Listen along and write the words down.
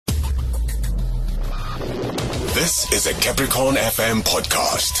This is a Capricorn FM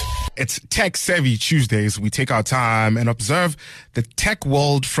podcast. It's Tech Savvy Tuesdays. We take our time and observe the tech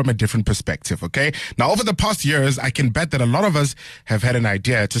world from a different perspective, okay? Now, over the past years, I can bet that a lot of us have had an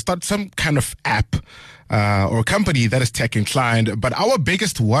idea to start some kind of app or a company that is tech inclined. But our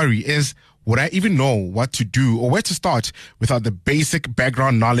biggest worry is, would I even know what to do or where to start without the basic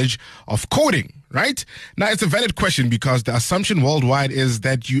background knowledge of coding? Right? Now, it's a valid question because the assumption worldwide is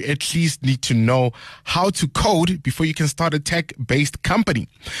that you at least need to know how to code before you can start a tech-based company.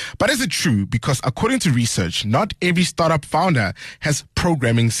 But is it true? Because according to research, not every startup founder has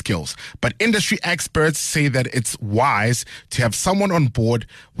programming skills. But industry experts say that it's wise to have someone on board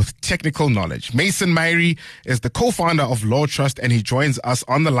with technical knowledge. Maeson Maherry is the co-founder of LAWTrust, and he joins us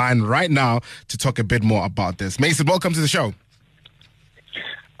on the line right now to talk a bit more about this. Maeson, welcome to the show.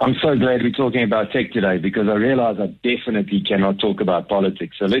 I'm so glad we're talking about tech today because I realize I definitely cannot talk about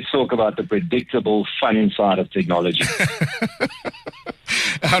politics. So let's talk about the predictable, fun side of technology.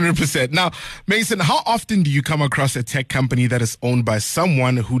 100%. Now, Maeson, how often do you come across a tech company that is owned by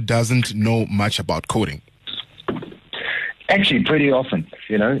someone who doesn't know much about coding? Actually, pretty often.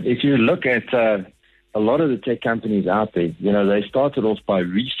 You know, if you look at a lot of the tech companies out there, you know, they started off by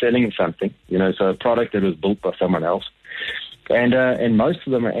reselling something, you know, so a product that was built by someone else. And most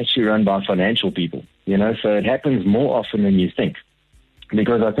of them are actually run by financial people, you know, so it happens more often than you think.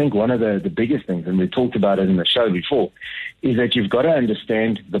 Because I think one of the biggest things, and we talked about it in the show before, is that you've got to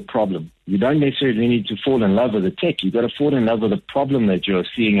understand the problem. You don't necessarily need to fall in love with the tech. You've got to fall in love with the problem that you're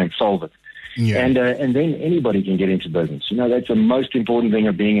seeing and solve it. Yeah. And then anybody can get into business. You know, that's the most important thing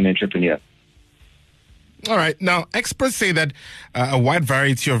of being an entrepreneur. All right. Now, experts say that a wide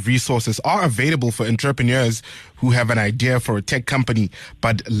variety of resources are available for entrepreneurs who have an idea for a tech company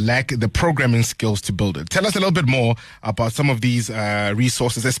but lack the programming skills to build it. Tell us a little bit more about some of these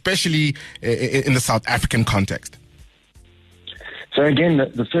resources, especially in the South African context. So again,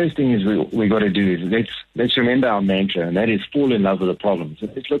 the first thing is we got to do is let's remember our mantra, and that is fall in love with the problem. So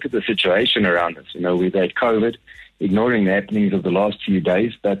let's look at the situation around us. You know, we've had COVID, ignoring the happenings of the last few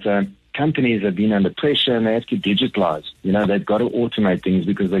days, but companies have been under pressure and they have to digitalize. You know, they've got to automate things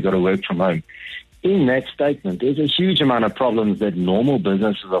because they've got to work from home. In that statement, there's a huge amount of problems that normal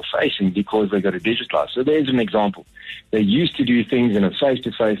businesses are facing because they've got to digitalize. So there's an example. They used to do things in a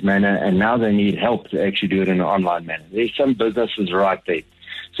face-to-face manner, and now they need help to actually do it in an online manner. There's some businesses right there.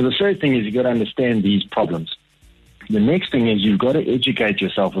 So the first thing is you've got to understand these problems. The next thing is you've got to educate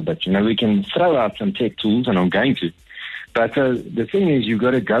yourself a bit. You know, we can throw out some tech tools, and I'm going to. But the thing is, you've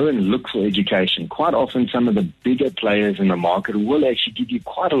got to go and look for education. Quite often, some of the bigger players in the market will actually give you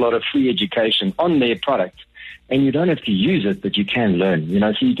quite a lot of free education on their product. And you don't have to use it, but you can learn. You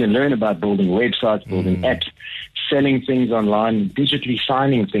know, so you can learn about building websites, building apps, selling things online, digitally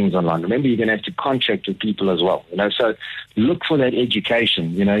signing things online. Remember, you're going to have to contract with people as well. You know, so look for that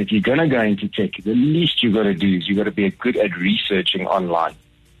education. You know, if you're going to go into tech, the least you've got to do is you've got to be good at researching online.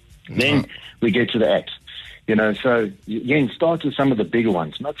 Then we get to the apps. You know, so again, start with some of the bigger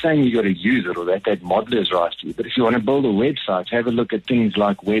ones. I'm not saying you got to use it or that model is right for you, but if you want to build a website, have a look at things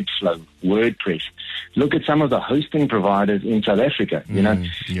like Webflow, WordPress. Look at some of the hosting providers in South Africa. You know,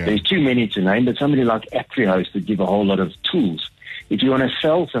 there's too many to name, but somebody like Host that give a whole lot of tools. If you want to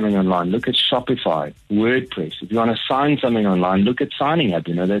sell something online, look at Shopify, WordPress. If you want to sign something online, look at Signing Up.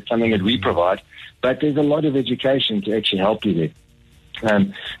 You know, that's something that we provide, but there's a lot of education to actually help you there.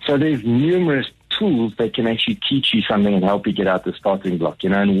 So there's numerous tools that can actually teach you something and help you get out the starting block, you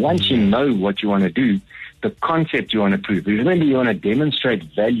know. And once you know what you want to do, the concept you want to prove. Remember, you want to demonstrate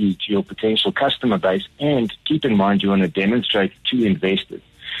value to your potential customer base, and keep in mind you want to demonstrate to investors.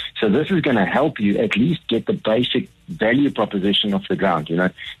 So this is going to help you at least get the basic value proposition off the ground. You know,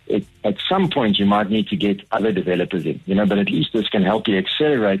 at some point you might need to get other developers in, you know, but at least this can help you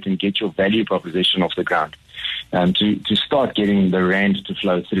accelerate and get your value proposition off the ground, to start getting the rand to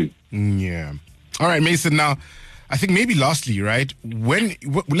flow through. Yeah. All right, Maeson. Now, I think maybe lastly, right,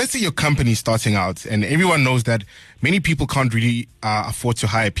 let's say your company is starting out and everyone knows that many people can't really afford to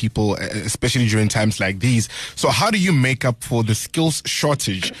hire people, especially during times like these. So how do you make up for the skills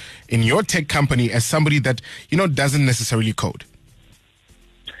shortage in your tech company as somebody that, you know, doesn't necessarily code?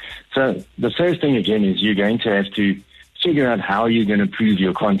 So the first thing, again, is you're going to have to figure out how you're going to prove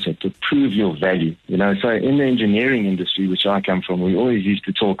your concept, to prove your value. You know, so in the engineering industry, which I come from, we always used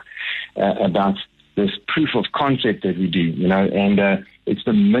to talk about this proof of concept that we do, you know, and it's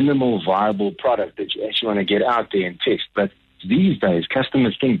the minimal viable product that you actually want to get out there and test. But these days,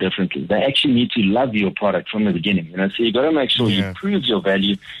 customers think differently. They actually need to love your product from the beginning, you know, so you've got to make sure you prove your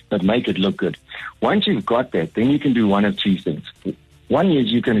value, but make it look good. Once you've got that, then you can do one of two things. One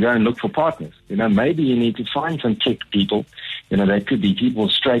is you can go and look for partners. Maybe you need to find some tech people. They could be people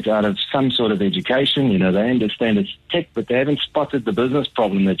straight out of some sort of education. They understand it's tech, but they haven't spotted the business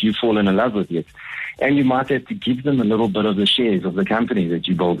problem that you've fallen in love with yet. And you might have to give them a little bit of the shares of the company that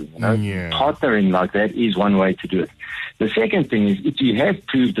you're building. Partnering like that is one way to do it. The second thing is, if you have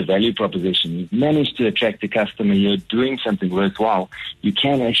proved the value proposition, you've managed to attract a customer, you're doing something worthwhile, you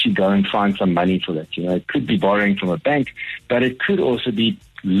can actually go and find some money for that. It could be borrowing from a bank, but it could also be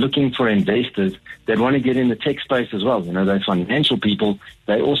looking for investors that want to get in the tech space as well. Those financial people,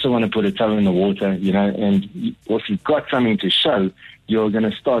 they also want to put a toe in the water, and if you've got something to show, you're going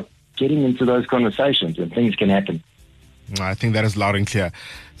to start getting into those conversations and things can happen. I think that is loud and clear.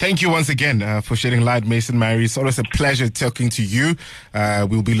 Thank you once again for shedding light, Maeson Maherry. It's always a pleasure talking to you.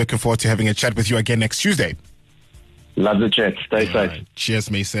 We'll be looking forward to having a chat with you again next Tuesday. Love the chat. Stay safe. Right.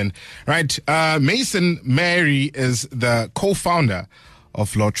 Cheers, Maeson. Right. Maeson Maherry is the co-founder of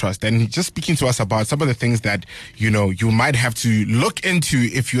LAWTrust, and just speaking to us about some of the things that you might have to look into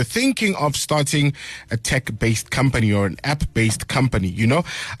if you're thinking of starting a tech-based company or an app-based company.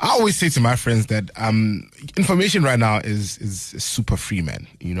 I always say to my friends that information right now is super free, man.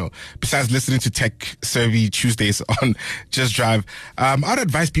 Besides listening to Tech Survey Tuesdays on Just Drive, I'd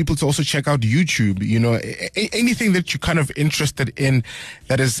advise people to also check out YouTube. Anything that you're kind of interested in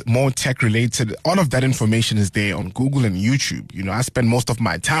that is more tech related, all of that information is there on Google and YouTube. I spend most of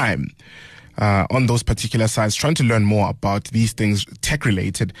my time on those particular sites trying to learn more about these things tech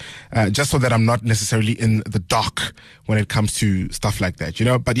related, just so that I'm not necessarily in the dark when it comes to stuff like that,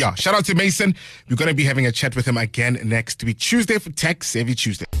 But yeah, shout out to Maeson. We're going to be having a chat with him again next week, Tuesday, for Tech Savvy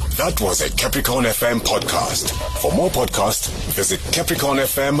Tuesday. That was a Capricorn FM podcast. For more podcasts, visit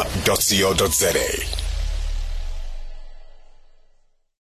capricornfm.co.za.